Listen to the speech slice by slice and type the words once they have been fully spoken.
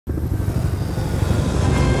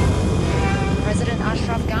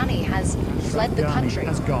fled the country.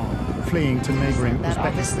 Has gone, fleeing to neighboring That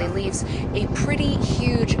obviously leaves a pretty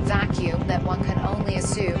huge vacuum that one can only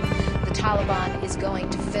assume the Taliban is going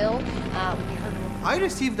to fill. I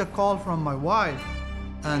received a call from my wife,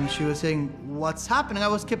 and she was saying, "What's happening?"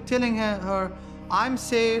 I kept telling her, "I'm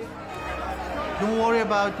safe. Don't worry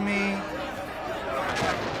about me."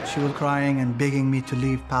 She was crying and begging me to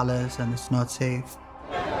leave Palace, and it's not safe.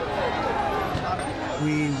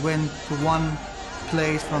 We went to one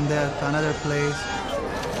place, from there to another place.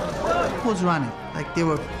 It was running, like they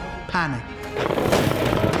were panicked.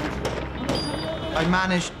 I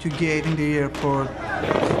managed to get in the airport.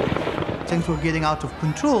 Things were getting out of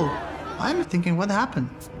control. I'm thinking, what happened?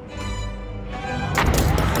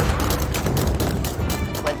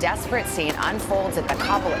 A desperate scene unfolds at the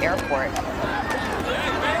Kabul airport.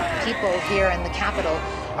 People here in the capital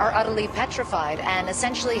are utterly petrified and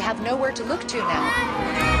essentially have nowhere to look to now.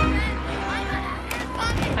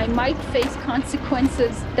 I might face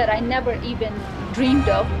consequences that I never even dreamed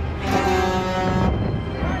of.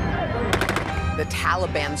 The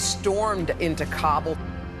Taliban stormed into Kabul.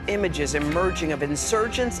 Images emerging of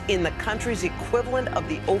insurgents in the country's equivalent of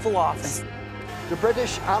the Oval Office. The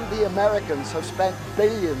British and the Americans have spent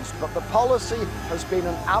billions, but the policy has been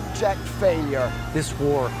an abject failure. This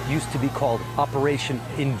war used to be called Operation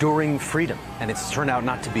Enduring Freedom, and it's turned out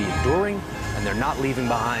not to be enduring, and they're not leaving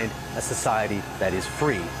behind a society that is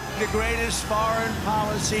free. The greatest foreign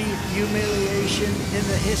policy humiliation in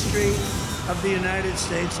the history of the United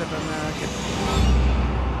States of America.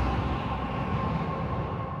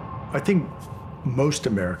 I think most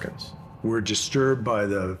Americans were disturbed by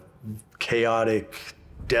the chaotic,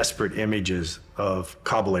 desperate images of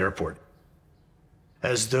Kabul airport,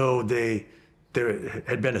 as though there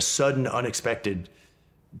had been a sudden, unexpected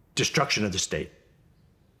destruction of the state.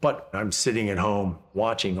 But I'm sitting at home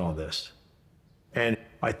watching all this, and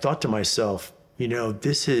I thought to myself, you know,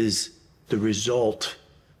 this is the result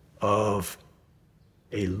of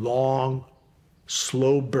a long,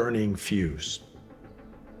 slow-burning fuse.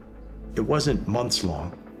 It wasn't months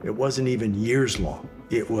long. It wasn't even years long.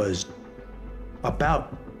 It was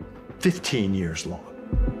about 15 years long.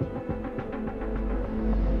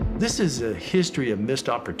 This is a history of missed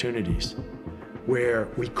opportunities where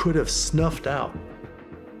we could have snuffed out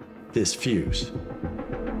this fuse.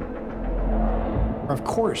 Of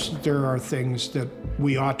course, there are things that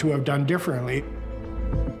we ought to have done differently.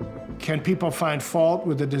 Can people find fault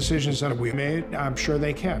with the decisions that we made? I'm sure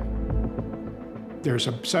they can. There's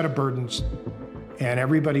a set of burdens, and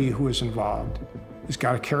everybody who is involved has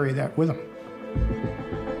got to carry that with them.